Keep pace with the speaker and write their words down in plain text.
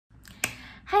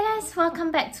guys,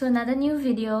 welcome back to another new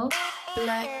video.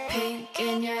 Blackpink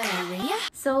in your area.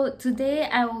 So today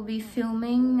I will be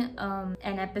filming an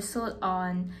episode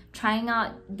on trying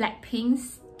out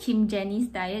Blackpink's Jennie's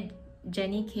diet,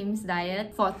 Jennie Kim's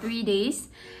diet for 3 days,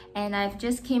 and I've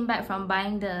just came back from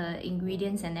buying the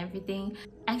ingredients and everything.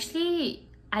 Actually,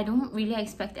 I don't really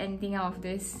expect anything out of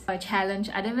this challenge.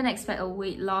 I don't even expect a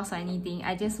weight loss or anything.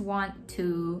 I just want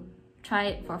to try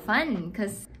it for fun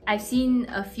because I've seen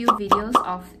a few videos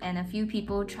of and a few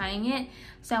people trying it,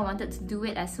 so I wanted to do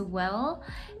it as well,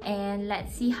 and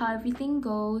let's see how everything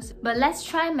goes. But let's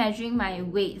try measuring my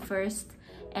weight first,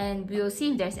 and we'll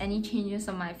see if there's any changes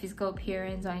on my physical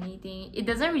appearance or anything. It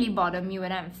doesn't really bother me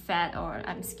whether I'm fat or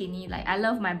I'm skinny. Like, I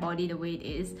love my body the way it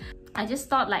is. I just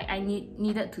thought like I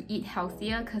needed to eat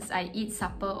healthier because I eat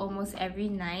supper almost every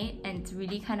night and it's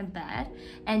really kind of bad.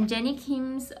 And Jennie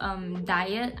Kim's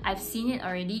diet, I've seen it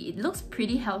already. It looks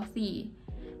pretty healthy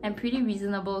and pretty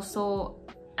reasonable, so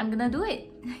I'm gonna do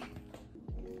it.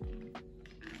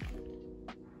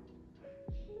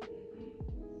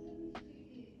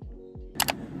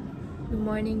 Good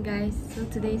morning, guys. So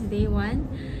today's day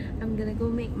 1. I'm gonna go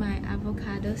make my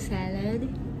avocado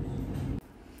salad.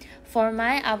 For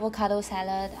my avocado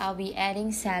salad, I'll be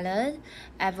adding salad,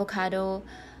 avocado,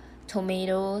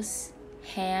 tomatoes,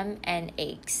 ham, and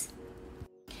eggs.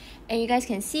 And you guys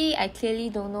can see I clearly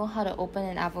don't know how to open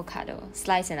an avocado,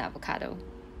 slice an avocado.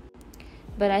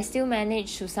 But I still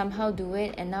managed to somehow do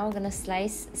it, and now we're gonna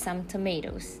slice some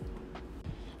tomatoes.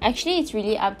 Actually, it's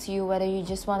really up to you whether you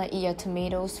just want to eat your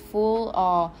tomatoes full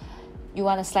or you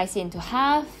want to slice it into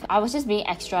half. I was just being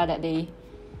extra that day.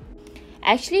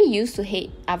 I actually used to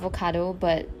hate avocado,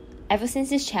 but ever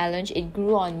since this challenge, it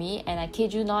grew on me, and I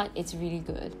kid you not, it's really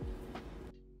good.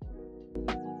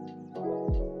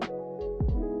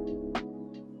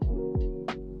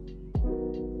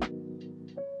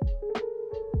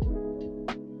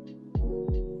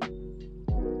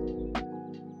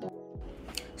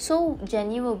 So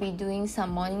Jennie will be doing some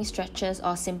morning stretches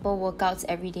or simple workouts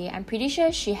every day. I'm pretty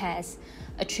sure she has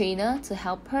a trainer to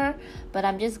help her, but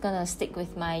I'm just gonna stick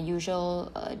with my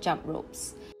usual jump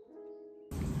ropes.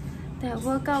 That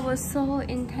workout was so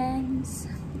intense.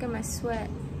 Look at my sweat.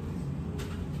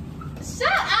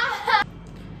 Shut up!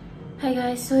 Hi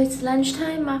guys, so it's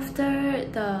lunchtime after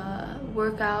the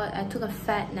workout. I took a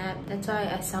fat nap, that's why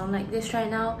I sound like this right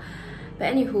now.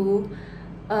 But anywho,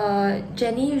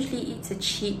 Jennie usually eats a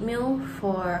cheat meal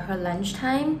for her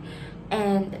lunchtime,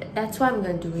 and that's what I'm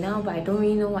gonna do now, but I don't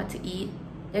really know what to eat.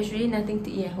 There's really nothing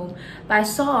to eat at home. But I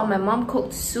saw my mom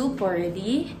cooked soup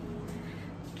already,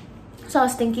 so I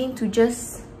was thinking to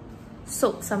just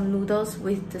soak some noodles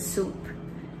with the soup,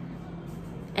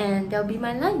 and that'll be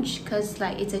my lunch, because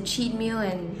like it's a cheat meal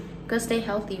and gotta stay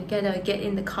healthy, you gotta get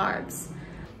in the carbs.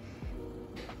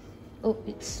 Oh,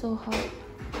 it's so hot.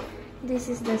 This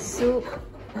is the soup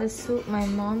my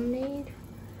mom made.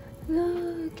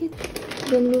 Look at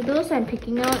the noodles I'm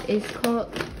picking out is called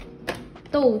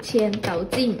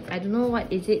𝘓𝘪𝘯𝘬 I don't know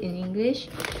what is it in English,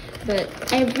 but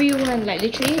everyone, like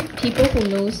literally people who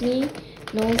knows me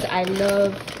knows I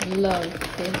love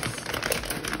this.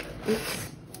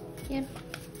 Yep.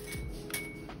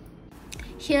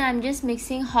 Here I'm just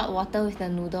mixing hot water with the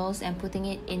noodles and putting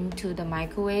it into the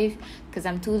microwave because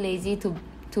I'm too lazy to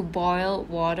boil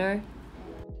water.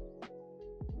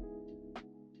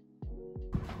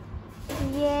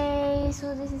 Yay!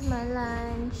 So this is my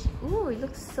lunch. Ooh, it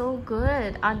looks so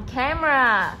good on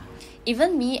camera.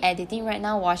 Even me editing right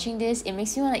now, watching this, it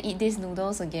makes me want to eat these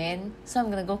noodles again. So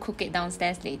I'm gonna go cook it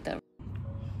downstairs later.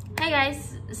 Hi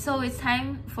guys, so it's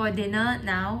time for dinner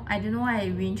now. I don't know why I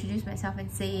reintroduce myself and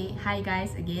say hi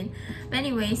guys again. But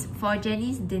anyways, for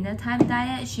Jennie's dinner time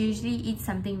diet, she usually eats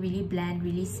something really bland,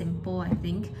 really simple, I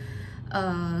think.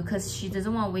 Because she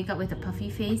doesn't want to wake up with a puffy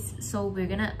face. So we're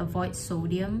gonna avoid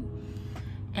sodium.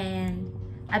 And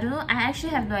I don't know, I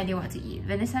actually have no idea what to eat.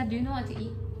 Vanessa, do you know what to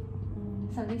eat?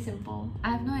 Something simple.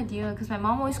 I have no idea because my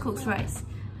mom always cooks rice.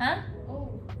 Huh?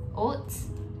 Oh. Oats?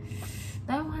 Do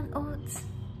I want oats?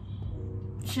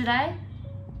 Should I?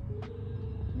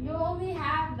 You only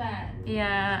have that.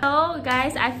 Yeah. So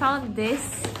guys, I found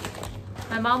this.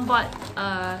 My mom bought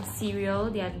cereal,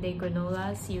 the other day,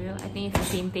 granola cereal. I think it's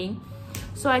the same thing.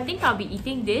 So I think I'll be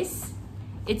eating this.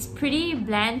 It's pretty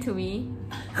bland to me.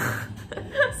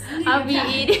 I'll be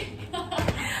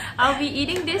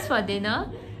eating this for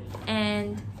dinner,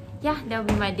 and yeah, that'll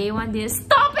be my day 1 dinner.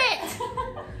 Stop it!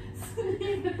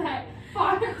 Sleep that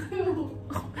part 2.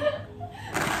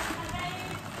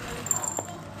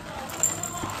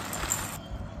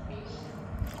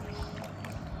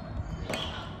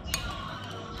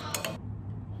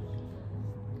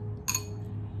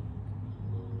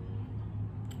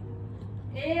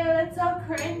 Ew, that's so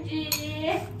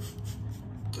cringy.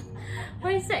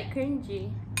 Why is that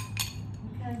cringy?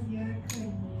 Because you're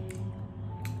cringy.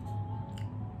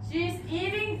 She's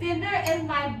eating dinner in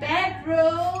my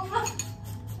bedroom.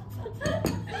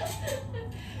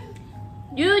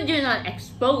 You do not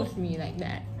expose me like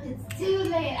that. It's too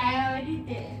late, I already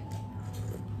did.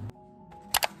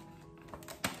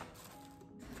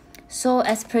 So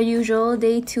as per usual,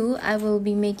 day 2, I will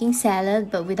be making salad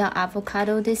but without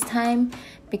avocado this time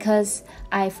because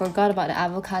I forgot about the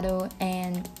avocado,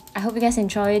 and I hope you guys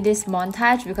enjoy this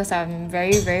montage because I'm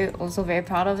also very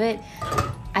proud of it.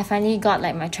 I finally got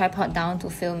like my tripod down to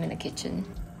film in the kitchen.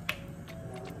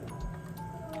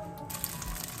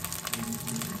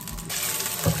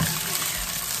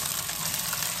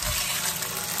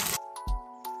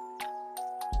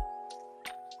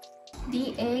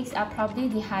 The eggs are probably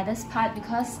the hardest part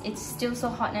because it's still so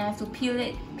hot and I have to peel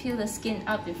the skin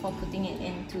up before putting it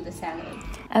into the salad.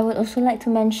 I would also like to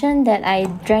mention that I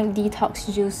drank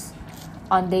detox juice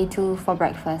on day 2 for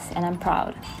breakfast and I'm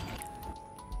proud.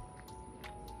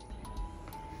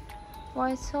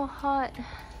 Why it's so hot?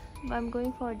 But I'm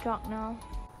going for a jog now.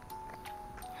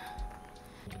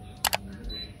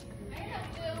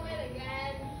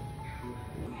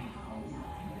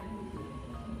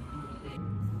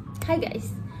 Hi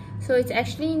guys, so it's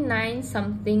actually 9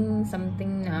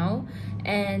 something now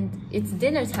and it's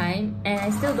dinner time and I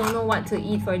still don't know what to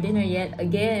eat for dinner yet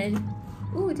again.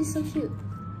 Ooh, this is so cute.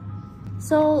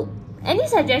 So any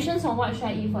suggestions on what should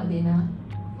I eat for dinner?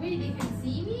 Wait, they can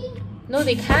see me? No,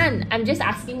 they can't. I'm just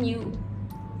asking you.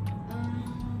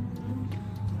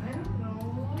 I don't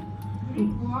know.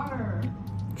 Drink water.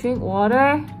 Drink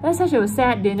water? That's such a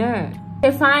sad dinner.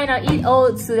 Okay, fine, I'll eat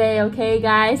oats today, okay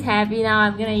guys? Happy now,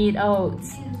 I'm gonna eat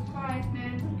oats. Jesus Christ,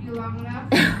 man, it took you long enough.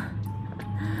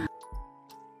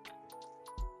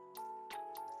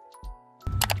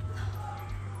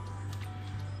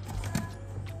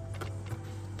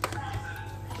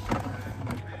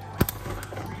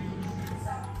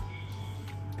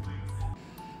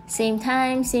 Same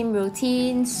time, same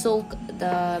routine, soak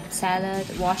the salad,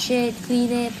 wash it,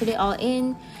 clean it, put it all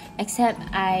in. Except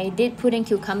I did put in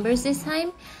cucumbers this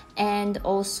time, and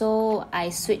also I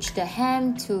switched the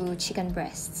ham to chicken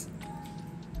breasts.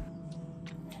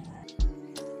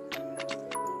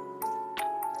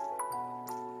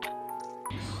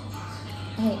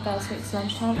 Okay guys, so it's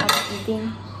lunchtime. I'm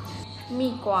eating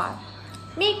蜜瓜。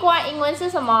蜜瓜英文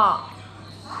是什么？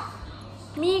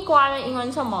蜜瓜的英文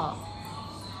是什么？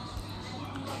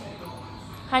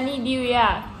 Honeydew,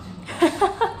 yeah.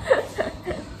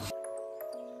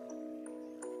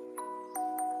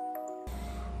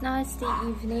 Now it's the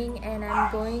evening and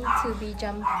I'm going to be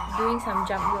doing some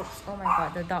jump ropes. Oh my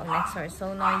god, the dog next door is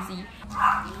so noisy.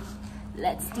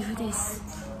 Let's do this.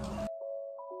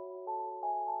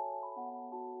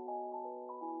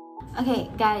 Okay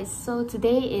guys, so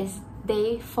today is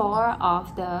day 4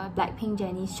 of the Blackpink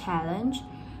Jennie's challenge.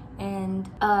 And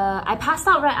I passed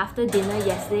out right after dinner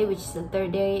yesterday, which is the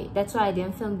 3rd day. That's why I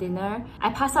didn't film dinner.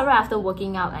 I passed out right after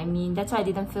working out, I mean. That's why I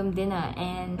didn't film dinner.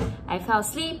 And I fell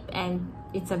asleep and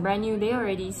it's a brand new day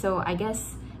already. So I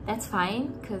guess that's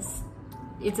fine because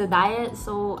it's a diet.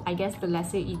 So I guess the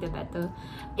lesser you eat, the better.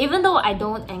 Even though I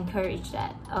don't encourage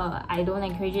that. I don't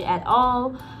encourage it at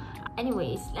all.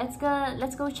 Anyways, let's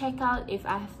go check out if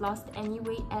I have lost any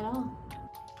weight at all.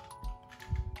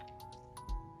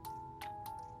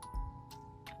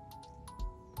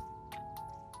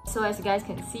 So as you guys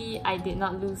can see, I did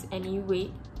not lose any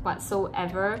weight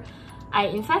whatsoever.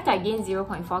 In fact, I gained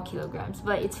 0.4 kilograms,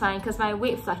 but it's fine because my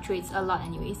weight fluctuates a lot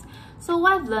anyways. So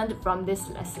what I've learned from this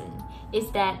lesson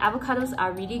is that avocados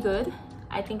are really good.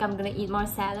 I think I'm gonna eat more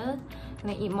salad. I'm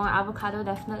gonna eat more avocado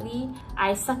definitely.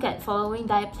 I suck at following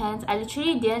diet plans. I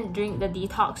literally didn't drink the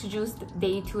detox juice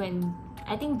day 2 and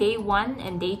I think day 1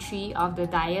 and day 3 of the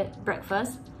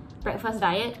breakfast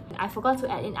diet. I forgot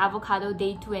to add in avocado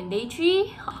day 2 and day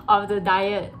 3 of the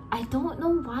diet. I don't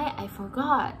know why I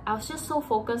forgot. I was just so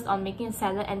focused on making a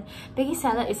salad, and making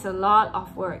salad is a lot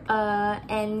of work.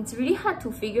 And it's really hard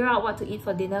to figure out what to eat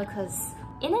for dinner because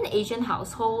in an Asian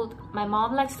household, my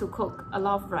mom likes to cook a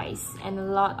lot of rice and a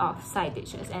lot of side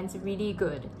dishes, and it's really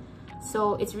good.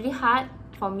 So it's really hard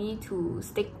for me to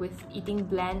stick with eating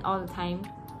bland all the time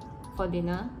for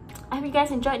dinner. I hope you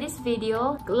guys enjoyed this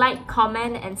video. Like,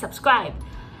 comment, and subscribe.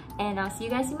 And I'll see you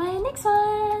guys in my next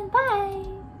one.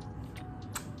 Bye!